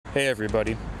Hey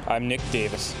everybody, I'm Nick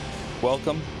Davis.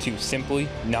 Welcome to Simply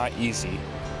Not Easy,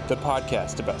 the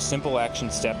podcast about simple action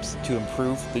steps to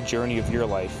improve the journey of your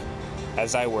life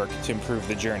as I work to improve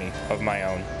the journey of my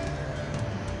own.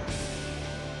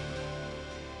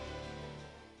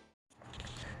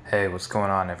 Hey, what's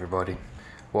going on everybody?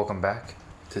 Welcome back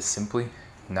to Simply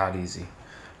Not Easy.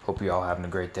 Hope you all having a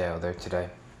great day out there today.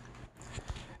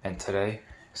 And today,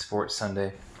 Sports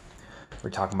Sunday, we're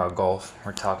talking about golf,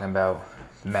 we're talking about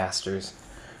Masters,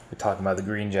 we're talking about the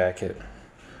green jacket,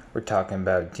 we're talking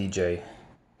about DJ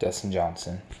Dustin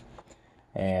Johnson,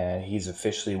 and he's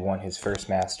officially won his first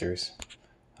Masters,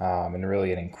 and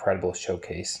really an incredible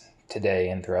showcase today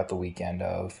and throughout the weekend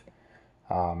of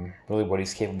really what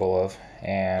he's capable of,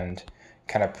 and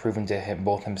kind of proven to him,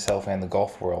 both himself and the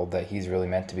golf world, that he's really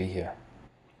meant to be here.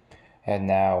 And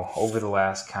now, over the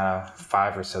last kind of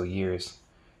 5 or so years,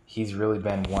 he's really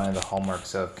been one of the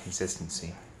hallmarks of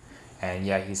consistency. And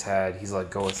yeah, he's let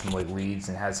go of some late leads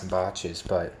and had some botches,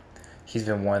 but he's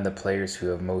been one of the players who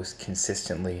have most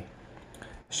consistently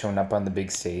shown up on the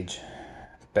big stage,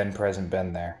 been present,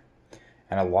 been there.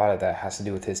 And a lot of that has to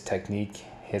do with his technique,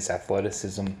 his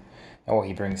athleticism, and what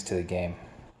he brings to the game.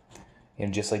 You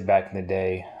know, just like back in the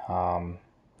day,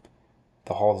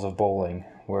 the halls of bowling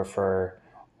were for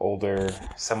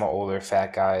somewhat older,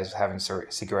 fat guys having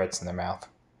cigarettes in their mouth.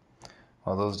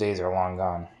 Well, those days are long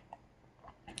gone.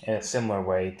 In a similar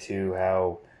way to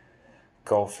how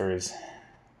golfers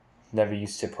never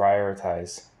used to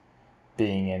prioritize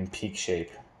being in peak shape.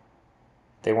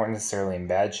 They weren't necessarily in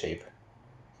bad shape,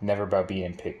 never about being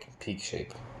in peak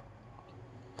shape.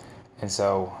 And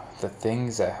so the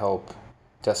things that help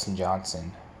Dustin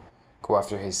Johnson go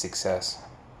after his success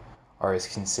are his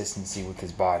consistency with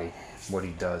his body, what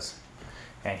he does.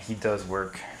 And he does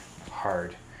work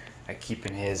hard at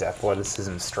keeping his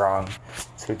athleticism strong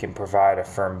so he can provide a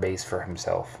firm base for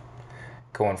himself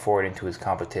going forward into his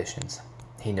competitions.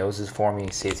 He knows his form and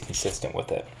he stays consistent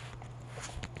with it.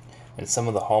 And some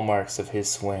of the hallmarks of his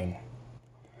swing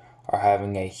are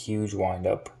having a huge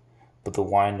windup, but the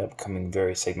windup coming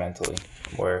very segmentally,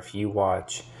 where if you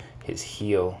watch his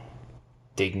heel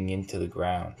digging into the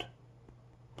ground,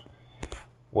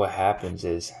 what happens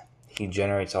is he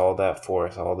generates all that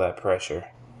force, all that pressure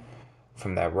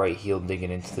from that right heel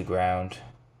digging into the ground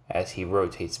as he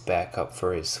rotates back up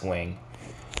for his swing.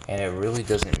 And it really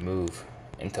doesn't move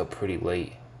until pretty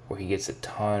late, where he gets a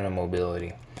ton of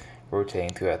mobility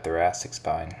rotating through that thoracic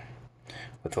spine.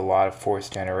 With a lot of force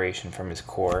generation from his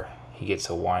core, he gets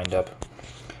a wind up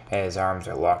and his arms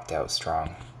are locked out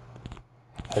strong.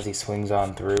 As he swings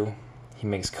on through, he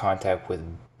makes contact with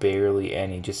barely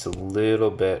any, just a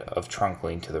little bit of trunk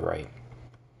lean to the right,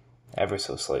 ever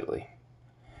so slightly.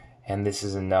 And this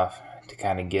is enough to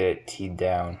kind of get it teed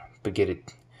down, but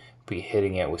be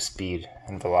hitting it with speed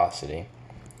and velocity.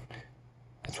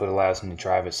 That's what allows him to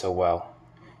drive it so well,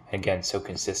 and again, so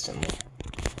consistently.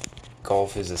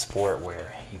 Golf is a sport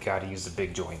where you got to use the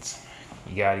big joints,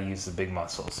 you got to use the big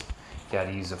muscles, you got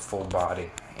to use the full body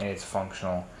and its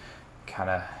functional kind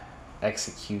of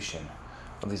execution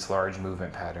of these large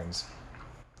movement patterns.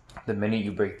 The minute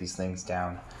you break these things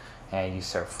down and you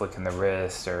start flicking the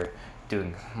wrist or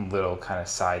doing little kind of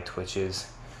side twitches,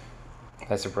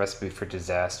 that's a recipe for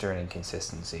disaster and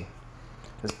inconsistency,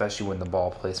 especially when the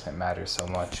ball placement matters so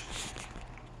much.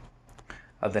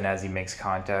 Then as he makes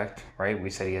contact, right, we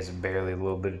said he has barely a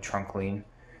little bit of trunk lean,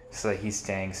 so that he's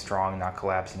staying strong, not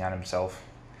collapsing on himself.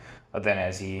 Then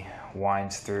as he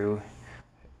winds through,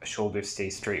 shoulders stay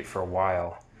straight for a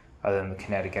while. Then the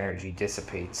kinetic energy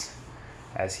dissipates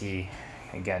as he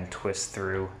again twists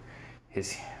through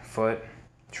his foot,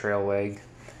 trail leg,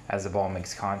 as the ball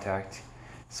makes contact,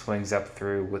 swings up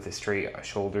through with the straight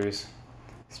shoulders,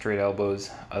 straight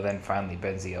elbows, then finally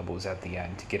bends the elbows at the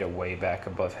end to get it way back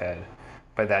above head.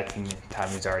 By that time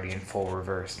he's already in full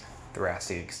reverse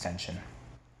thoracic extension.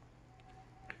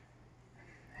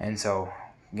 And so,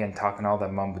 again, talking all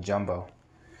that mumbo jumbo,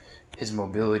 his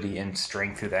mobility and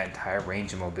strength through that entire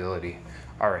range of mobility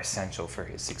are essential for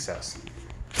his success.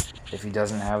 If he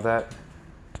doesn't have that,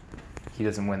 he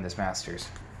doesn't win this Masters.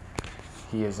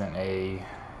 He isn't a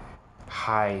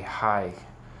high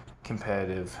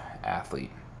competitive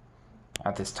athlete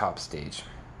at this top stage,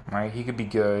 right? He could be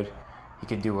good, he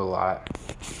could do a lot,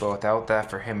 but without that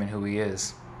for him and who he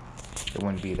is, it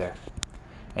wouldn't be there.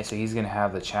 And so he's going to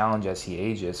have the challenge as he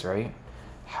ages, right?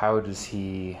 How does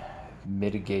he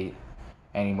mitigate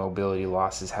any mobility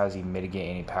losses? How does he mitigate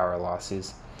any power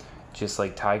losses? Just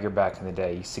like Tiger back in the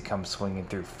day used to come swinging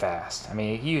through fast. I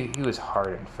mean, he was hard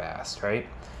and fast, right?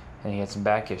 And he had some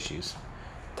back issues.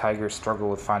 Tiger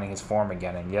struggled with finding his form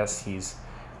again, and yes, he's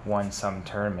won some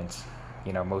tournaments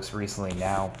most recently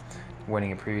now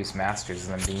winning a previous Masters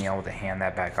and then being able to hand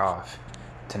that back off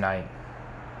tonight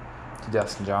to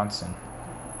Dustin Johnson.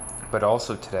 But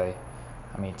also today,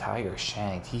 Tiger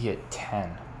shanked. He hit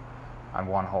 10 on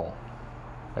one hole.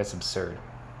 That's absurd.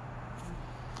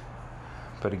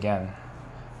 But again,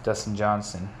 Dustin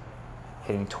Johnson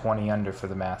hitting 20 under for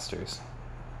the Masters.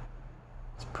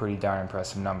 It's a pretty darn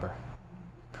impressive number.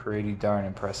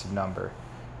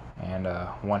 And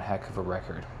one heck of a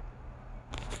record.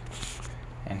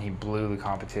 And he blew the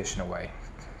competition away.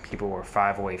 People were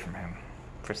 5 away from him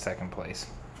for second place.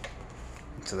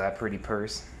 So that pretty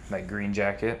purse, that green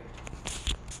jacket,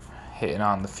 hitting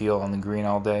on the field on the green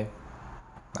all day,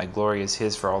 that glory is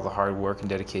his for all the hard work and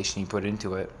dedication he put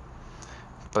into it.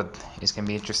 But it's going to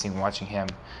be interesting watching him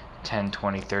 10,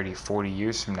 20, 30, 40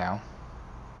 years from now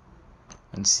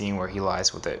and seeing where he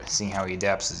lies with it, seeing how he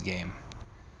adapts his game.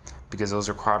 Because those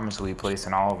requirements will be placed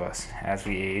on all of us as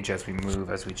we age, as we move,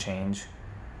 as we change.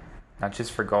 Not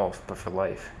just for golf, but for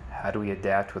life. How do we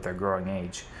adapt with our growing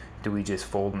age? Do we just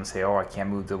fold and say, oh, I can't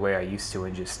move the way I used to,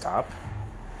 and just stop?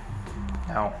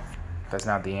 No, that's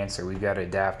not the answer. We've got to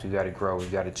adapt, we've got to grow,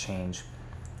 we've got to change.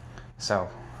 So,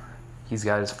 he's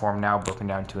got his form now broken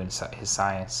down to his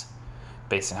science,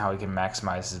 based on how he can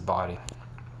maximize his body.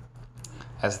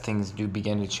 As things do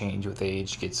begin to change with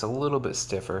age, gets a little bit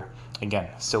stiffer. Again,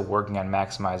 still working on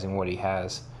maximizing what he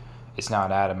has. It's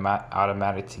not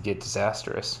automatic to get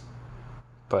disastrous,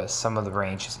 but some of the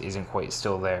range isn't quite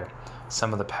still there.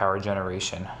 Some of the power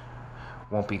generation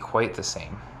won't be quite the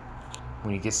same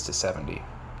when he gets to 70.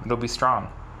 It'll be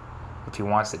strong if he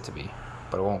wants it to be,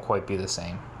 but it won't quite be the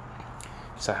same.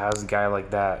 So how's a guy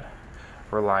like that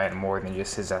rely on more than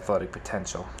just his athletic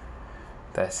potential?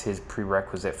 That's his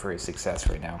prerequisite for his success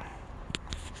right now.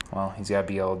 Well, he's got to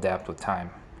be able to adapt with time.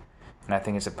 And I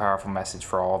think it's a powerful message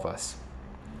for all of us.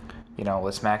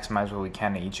 Let's maximize what we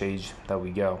can at each age that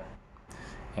we go.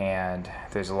 And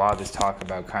there's a lot of this talk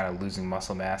about kind of losing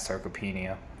muscle mass,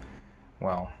 sarcopenia.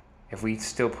 Well, if we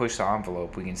still push the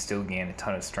envelope, we can still gain a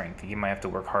ton of strength. You might have to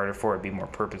work harder for it, be more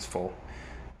purposeful.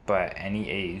 But at any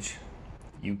age,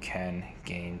 you can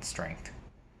gain strength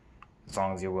as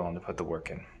long as you're willing to put the work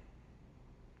in.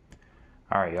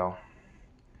 Alright, y'all.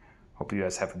 Hope you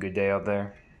guys have a good day out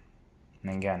there.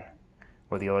 And again,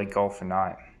 whether you like golf or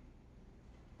not,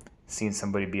 seeing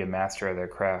somebody be a master of their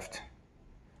craft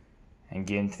and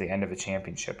getting to the end of a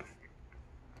championship,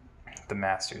 the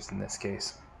Masters in this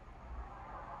case,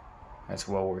 that's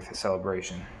well worth a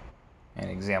celebration and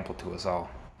an example to us all.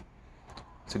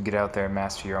 So get out there and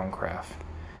master your own craft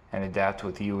and adapt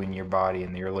with you and your body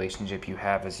and the relationship you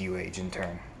have as you age in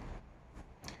turn.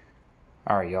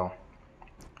 Alright, y'all.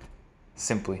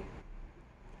 Simply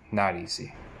not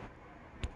easy.